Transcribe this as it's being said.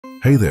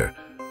Hey there,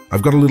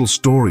 I've got a little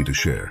story to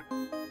share.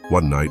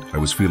 One night, I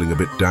was feeling a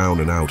bit down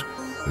and out,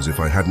 as if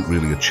I hadn't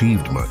really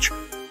achieved much.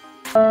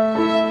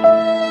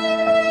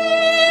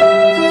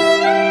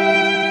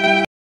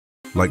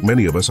 Like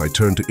many of us, I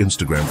turned to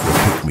Instagram for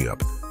a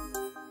pick-me-up.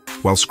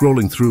 While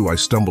scrolling through, I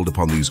stumbled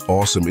upon these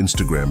awesome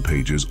Instagram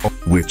pages,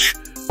 which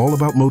all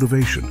about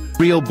motivation.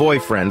 Real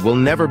boyfriend will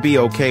never be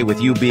okay with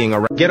you being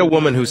around. Get a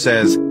woman who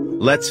says,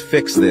 "Let's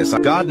fix this."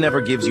 God never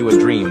gives you a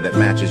dream that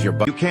matches your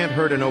You can't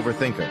hurt an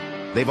overthinker.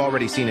 They've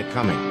already seen it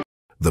coming.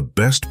 The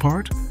best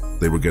part?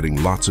 They were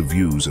getting lots of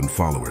views and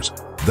followers.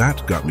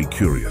 That got me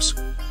curious.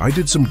 I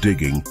did some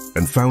digging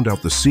and found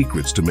out the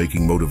secrets to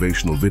making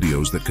motivational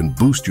videos that can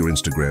boost your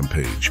Instagram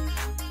page.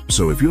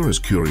 So if you're as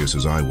curious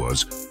as I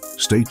was,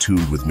 stay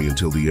tuned with me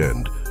until the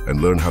end and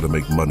learn how to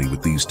make money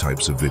with these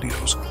types of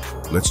videos.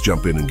 Let's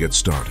jump in and get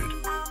started.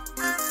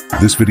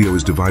 This video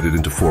is divided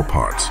into 4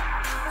 parts,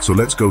 so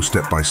let's go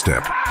step by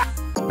step.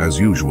 As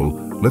usual,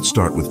 let's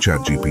start with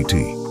Chat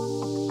GPT.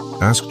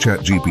 Ask Chat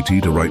GPT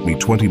to write me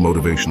 20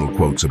 motivational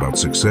quotes about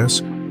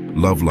success,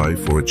 love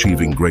life, or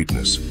achieving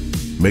greatness.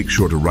 Make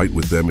sure to write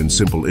with them in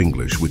simple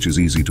English, which is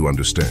easy to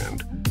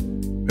understand.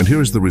 And here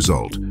is the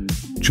result.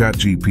 Chat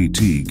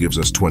GPT gives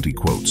us 20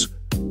 quotes.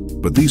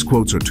 But these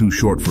quotes are too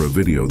short for a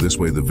video. This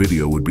way the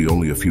video would be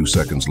only a few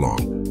seconds long.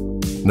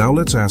 Now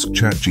let's ask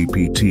Chat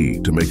GPT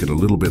to make it a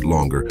little bit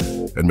longer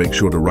and make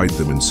sure to write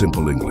them in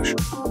simple English.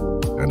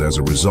 And as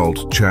a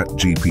result, Chat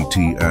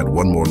GPT add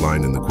one more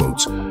line in the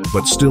quotes,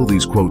 but still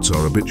these quotes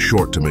are a bit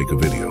short to make a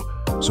video.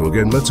 So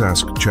again, let's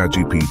ask Chat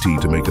GPT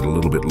to make it a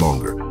little bit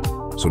longer.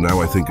 So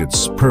now I think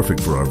it's perfect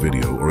for our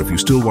video, or if you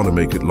still want to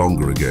make it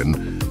longer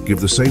again,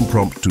 give the same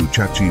prompt to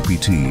Chat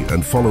GPT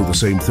and follow the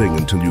same thing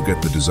until you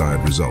get the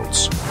desired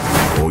results.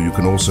 Or you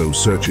can also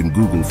search in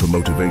Google for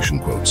motivation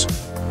quotes,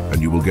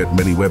 and you will get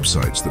many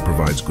websites that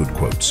provides good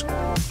quotes.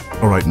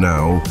 All right,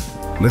 now,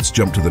 let's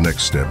jump to the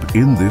next step.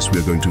 In this, we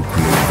are going to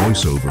create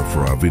voiceover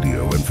for our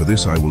video, and for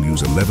this I will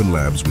use 11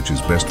 Labs, which is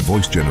best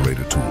voice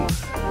generator tool.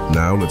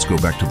 Now let's go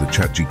back to the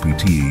Chat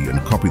GPT and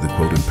copy the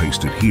quote and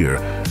paste it here.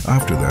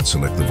 After that,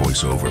 select the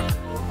voiceover.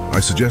 I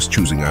suggest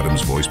choosing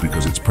Adam's voice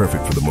because it's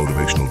perfect for the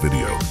motivational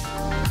video.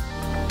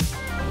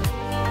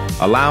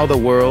 Allow the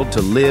world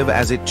to live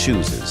as it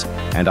chooses,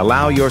 and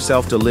allow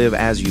yourself to live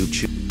as you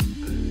choose.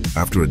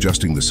 After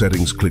adjusting the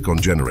settings, click on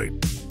Generate.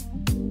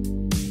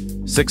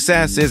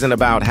 Success isn't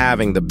about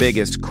having the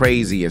biggest,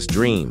 craziest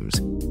dreams.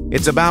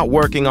 It's about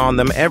working on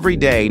them every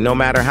day, no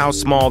matter how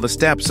small the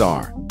steps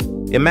are.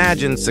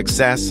 Imagine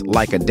success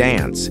like a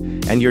dance,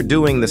 and you're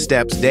doing the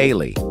steps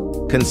daily.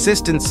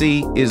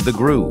 Consistency is the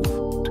groove.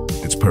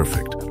 It's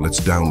perfect.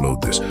 Let's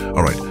download this.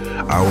 All right,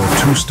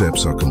 our 2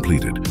 steps are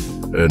completed.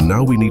 And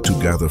now we need to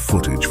gather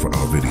footage for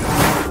our video.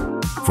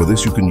 For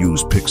this, you can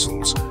use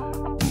pixels.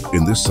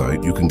 In this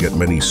site, you can get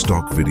many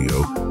stock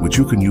video, which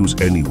you can use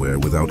anywhere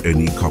without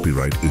any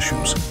copyright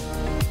issues.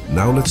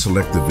 Now let's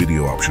select the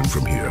video option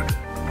from here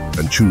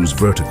and choose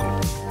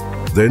vertical.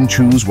 Then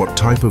choose what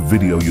type of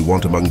video you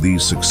want among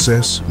these: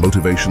 success,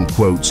 motivation,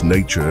 quotes,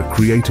 nature,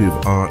 creative,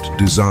 art,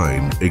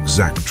 design,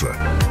 etc.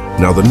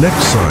 Now the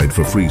next side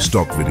for free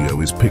stock video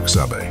is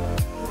Pixabay.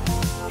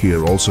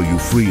 Here also you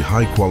free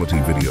high-quality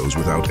videos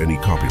without any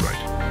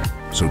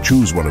copyright. So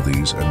choose one of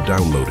these and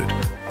download it.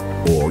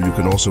 Or you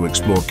can also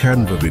explore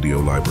Canva Video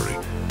Library.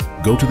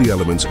 Go to the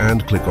elements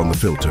and click on the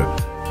filter.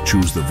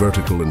 Choose the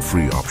vertical and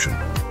free option.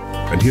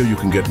 And here you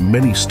can get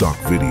many stock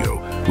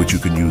video, which you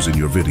can use in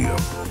your video.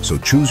 So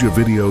choose your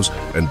videos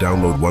and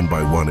download one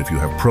by one. If you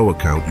have Pro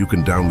account, you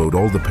can download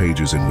all the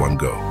pages in one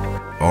go.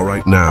 All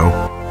right, now,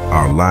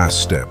 our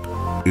last step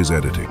is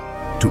editing.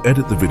 To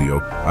edit the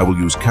video, I will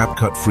use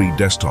CapCut free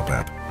desktop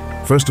app.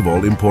 First of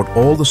all, import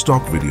all the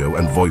stock video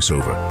and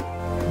voiceover.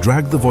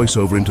 Drag the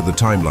voiceover into the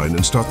timeline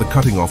and start the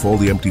cutting off all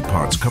the empty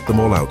parts. Cut them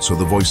all out so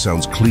the voice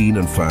sounds clean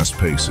and fast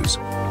paces.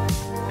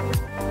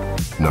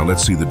 Now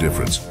let's see the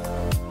difference.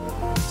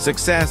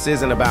 Success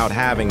isn't about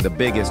having the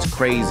biggest,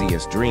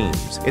 craziest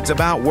dreams. It's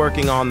about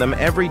working on them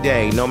every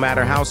day, no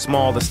matter how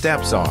small the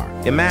steps are.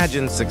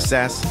 Imagine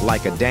success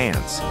like a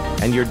dance,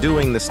 and you're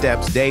doing the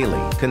steps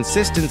daily.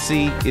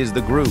 Consistency is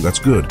the groove. That's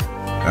good.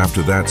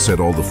 After that,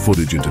 set all the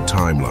footage into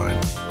timeline.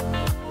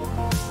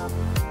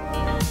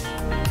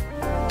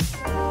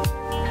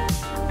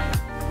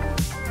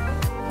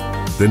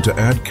 Then to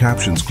add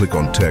captions, click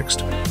on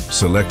text,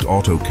 select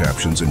auto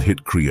captions and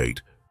hit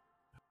create.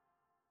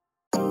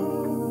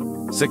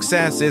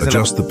 Success isn't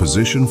Adjust the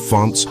position,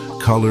 fonts,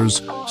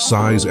 colors,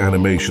 size,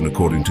 animation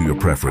according to your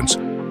preference.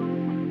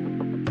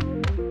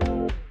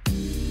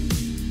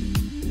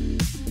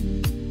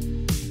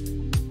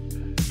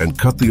 And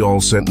cut the all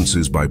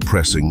sentences by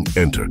pressing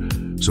enter,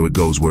 so it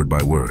goes word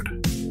by word.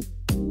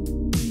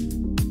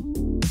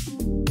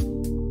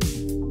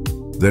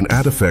 Then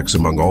add effects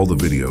among all the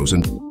videos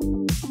and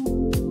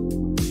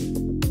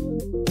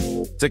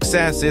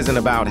Success isn't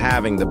about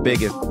having the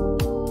biggest.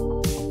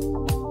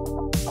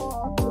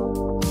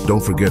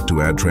 Don't forget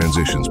to add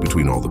transitions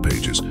between all the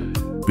pages,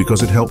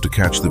 because it helped to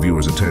catch the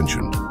viewer's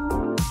attention.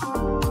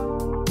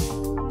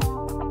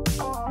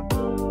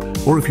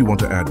 or if you want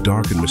to add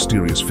dark and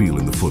mysterious feel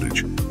in the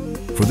footage.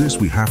 For this,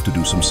 we have to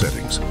do some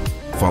settings.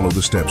 Follow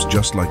the steps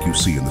just like you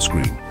see in the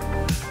screen.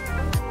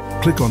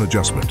 Click on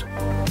Adjustment.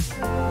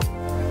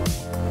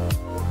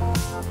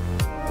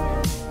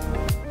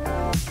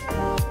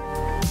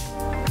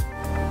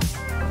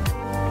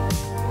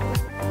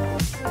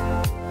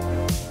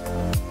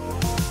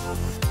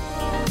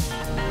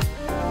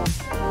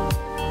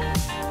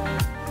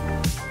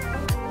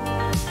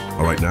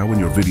 Alright, now when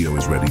your video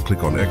is ready,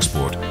 click on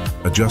Export,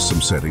 adjust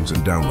some settings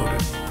and download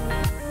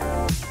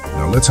it.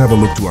 Now let's have a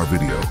look to our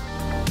video.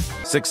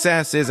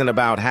 Success isn't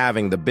about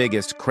having the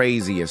biggest,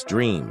 craziest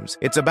dreams.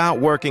 It's about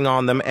working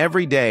on them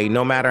every day,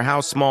 no matter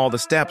how small the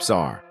steps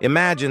are.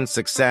 Imagine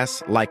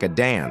success like a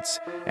dance,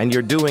 and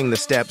you're doing the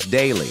steps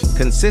daily.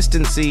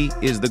 Consistency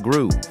is the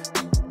groove.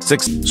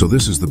 So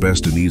this is the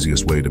best and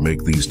easiest way to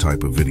make these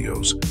type of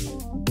videos.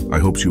 I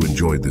hope you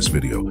enjoyed this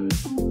video.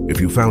 If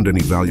you found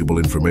any valuable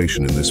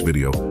information in this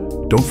video,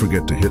 don't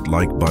forget to hit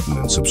like button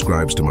and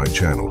subscribe to my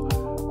channel.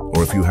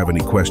 Or if you have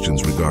any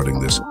questions regarding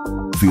this,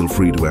 feel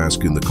free to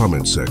ask in the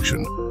comments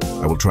section.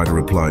 I will try to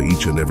reply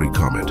each and every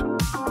comment.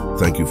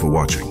 Thank you for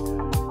watching.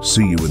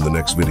 See you in the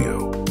next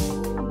video.